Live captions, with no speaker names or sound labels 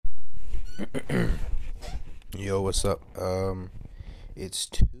Yo, what's up? It's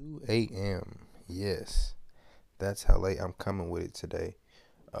 2 a.m. Yes, that's how late I'm coming with it today.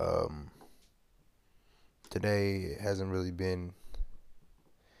 Um, Today hasn't really been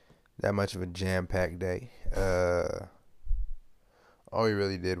that much of a jam-packed day. All I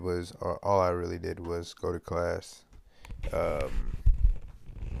really did was go to class. Um,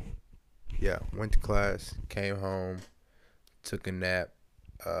 yeah, went to class, came home, took a nap,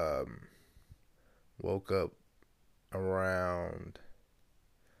 um, woke up around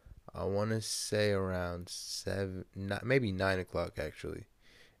I want to say around 7, not, maybe 9 o'clock actually.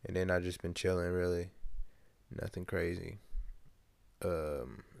 And then I just been chilling really. Nothing crazy.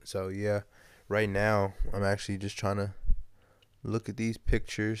 So yeah, right now I'm actually just trying to look at these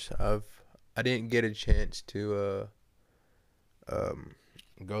pictures. I didn't get a chance to um,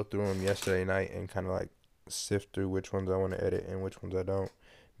 go through them yesterday night and kind of like sift through which ones I want to edit and which ones I don't.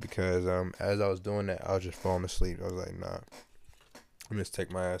 Because as I was doing that, I was just falling asleep. I was like, nah, I'm just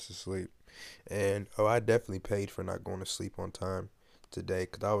take my ass to sleep. And I definitely paid for not going to sleep on time today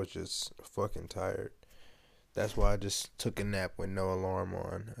because I was just fucking tired. That's why I just took a nap with no alarm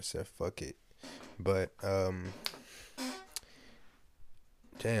on. I said fuck it. But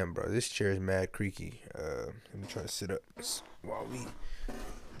damn, bro, this chair is mad creaky. Let me try to sit up while we.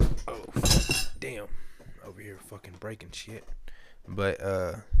 Oh, damn, over here fucking breaking shit. But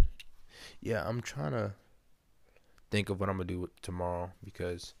yeah, I'm trying to think of what I'm gonna do tomorrow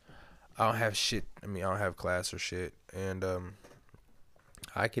because I don't have shit. I mean, I don't have class or shit, and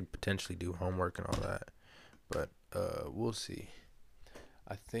I could potentially do homework and all that, but we'll see.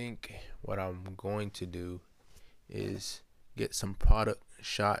 I think what I'm going to do is get some product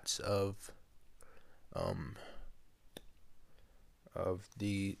shots of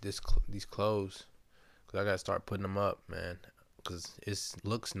these clothes, cause I gotta start putting them up, man. Cause it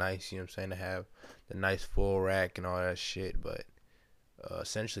looks nice, you know what I'm saying, to have the nice full rack and all that shit, but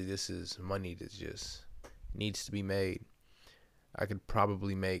essentially this is money that just needs to be made. I could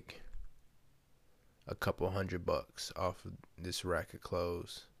probably make a couple $100 off of this rack of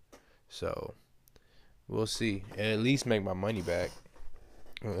clothes, so we'll see. And at least make my money back,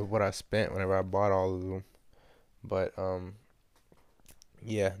 what I spent whenever I bought all of them. But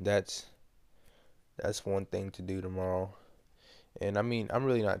yeah, that's one thing to do tomorrow. And I mean, I'm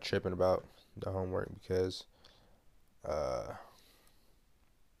really not tripping about the homework because uh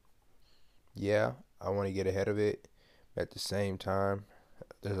yeah, I want to get ahead of it. But at the same time,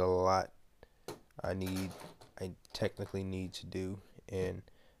 there's a lot I technically need to do, and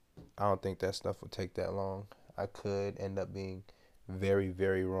I don't think that stuff will take that long. I could end up being very,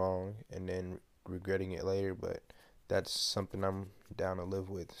 very wrong and then regretting it later, but that's something I'm down to live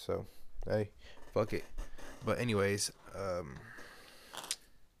with. So, hey, fuck it. But anyways,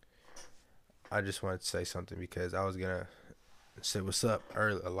 I just wanted to say something because I was gonna say what's up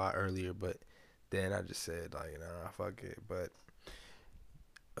a lot earlier, but then I just said like, nah, fuck it. But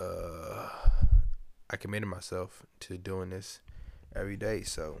uh, I committed myself to doing this every day,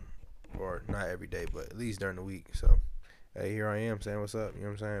 so, or not every day, but at least during the week. So, hey, here I am saying what's up. You know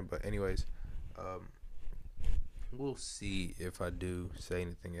what I'm saying? But anyways, we'll see if I do say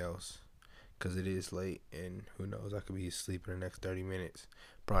anything else, cause it is late, and who knows, I could be asleep in the next 30 minutes.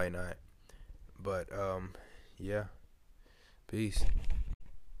 Probably not. But yeah. Peace.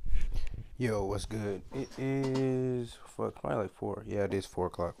 Yo, what's good? It is probably like 4. Yeah, it is 4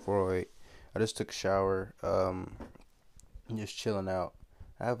 o'clock. 4:08. I just took a shower. Just chilling out.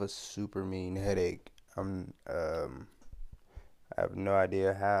 I have a super mean headache. I have no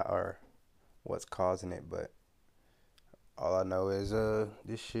idea how or what's causing it, but all I know is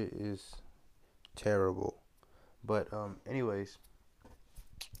this shit is terrible. But anyways,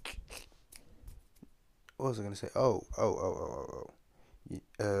 what was I gonna say?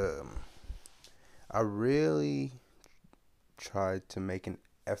 I really tried to make an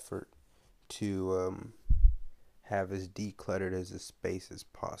effort to have as decluttered as a space as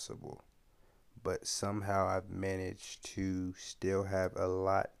possible, but somehow I've managed to still have a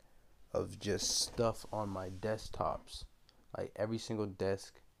lot of just stuff on my desktops. Like every single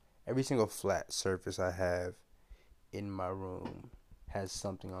desk, every single flat surface I have in my room has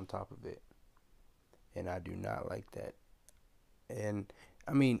something on top of it, and I do not like that. And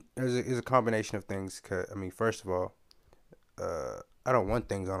I mean, there's a combination of things. Cause I mean, first of all, I don't want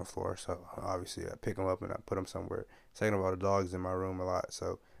things on the floor, so obviously I pick them up and I put them somewhere. Second of all, the dog's in my room a lot,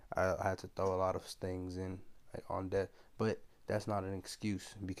 so I had to throw a lot of things in like on deck. But that's not an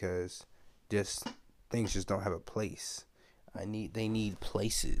excuse because just things just don't have a place. They need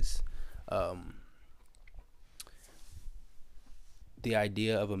places. the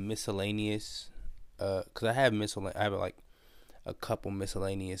idea of a miscellaneous, because I have like a couple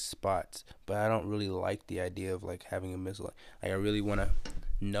miscellaneous spots, but I don't really like the idea of like having a miscellaneous. Like I really want to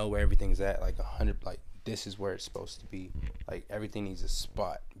know where everything's at, like 100, like this is where it's supposed to be. Like everything needs a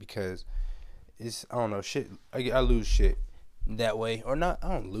spot, because it's, I don't know, shit. I lose shit that way, or not. I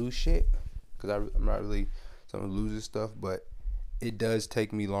don't lose shit because I'm not really someone who loses stuff, but it does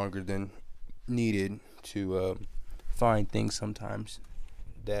take me longer than needed to find things sometimes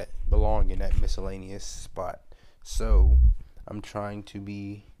that belong in that miscellaneous spot. So I'm trying to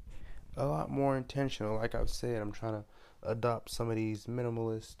be a lot more intentional. Like I've said, I'm trying to adopt some of these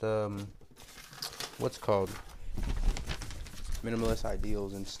minimalist, minimalist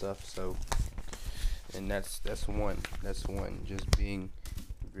ideals and stuff. So, and that's one. Just being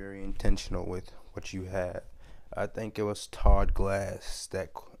very intentional with what you have. I think it was Todd Glass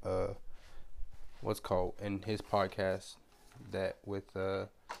that in his podcast that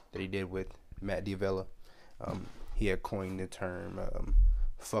he did with NahmDee. He had coined the term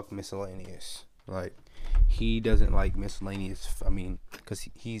 "fuck miscellaneous." Like, he doesn't like miscellaneous. I mean, because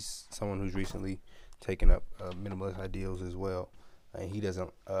he's someone who's recently taken up minimalist ideals as well, and he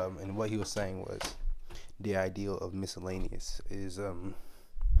doesn't. And what he was saying was the ideal of miscellaneous is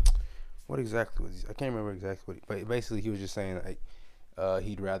what exactly was I can't remember exactly what, but basically he was just saying like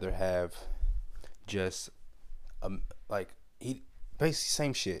he'd rather have just like he basically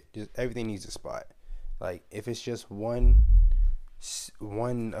same shit. Just everything needs a spot. Like if it's just one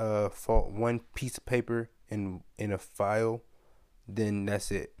piece of paper in a file, then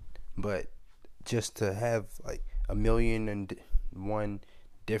that's it. But just to have like 1,000,001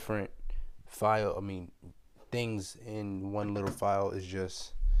 different things in one little file is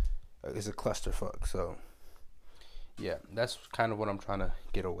just it's a clusterfuck. So yeah, that's kind of what I'm trying to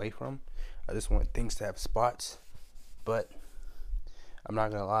get away from. I just want things to have spots, but I'm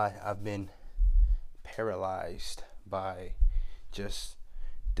not gonna lie, I've been paralyzed by just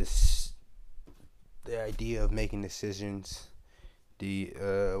the idea of making decisions, the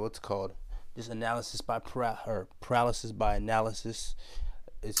this analysis by paralysis by analysis.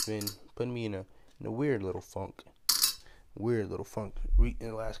 It's been putting me in a weird little funk in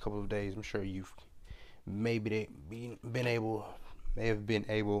the last couple of days. I'm sure you've may have been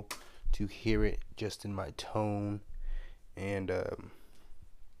able to hear it just in my tone and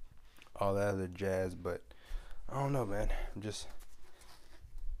all that other jazz, but I don't know, man.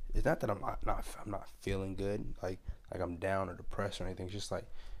 It's not that I'm not feeling good, like I'm down or depressed or anything. It's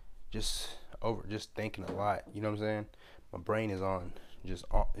just thinking a lot. You know what I'm saying? My brain is on.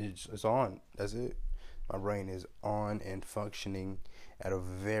 It's on. That's it. My brain is on and functioning at a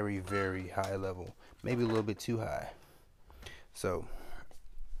very, very high level. Maybe a little bit too high. So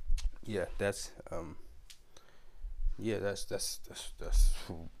yeah, that's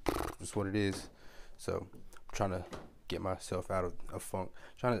what it is. So I'm trying to get myself out of a funk.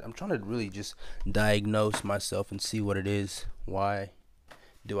 I'm trying to really just diagnose myself and see what it is. Why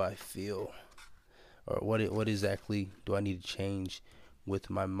do I feel, or what exactly do I need to change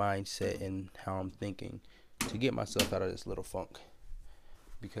with my mindset and how I'm thinking to get myself out of this little funk?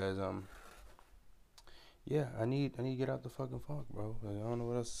 Because I need to get out the fucking funk, bro. Like, I don't know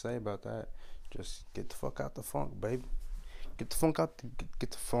what else to say about that. Just get the fuck out the funk, baby. Get the funk out.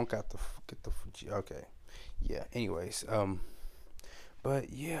 Okay. Yeah. Anyways, but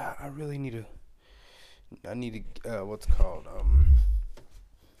yeah, I really need to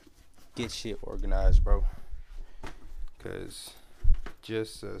get shit organized, bro. Cause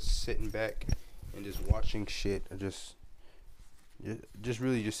just sitting back and just watching shit, or just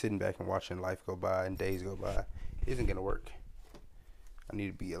really just sitting back and watching life go by and days go by isn't gonna work. I need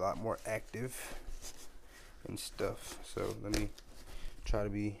to be a lot more active and stuff. So let me try to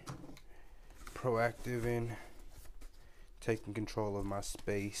be proactive in taking control of my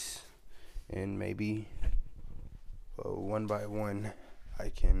space, and maybe one by one I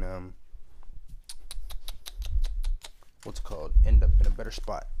can end up in a better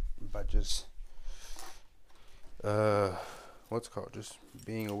spot by just just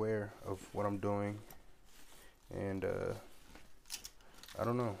being aware of what I'm doing. And I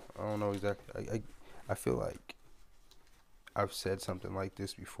don't know exactly. I feel like I've said something like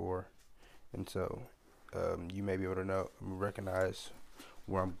this before, and so you may be able to recognize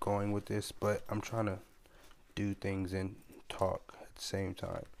where I'm going with this, but I'm trying to do things and talk at the same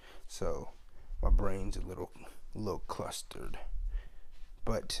time, so my brain's a little clustered.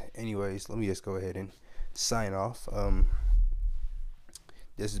 But anyways, let me just go ahead and sign off.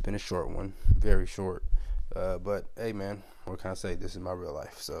 This has been a short one, very short, but hey man, what can I say? This is my real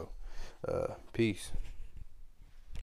life. So peace.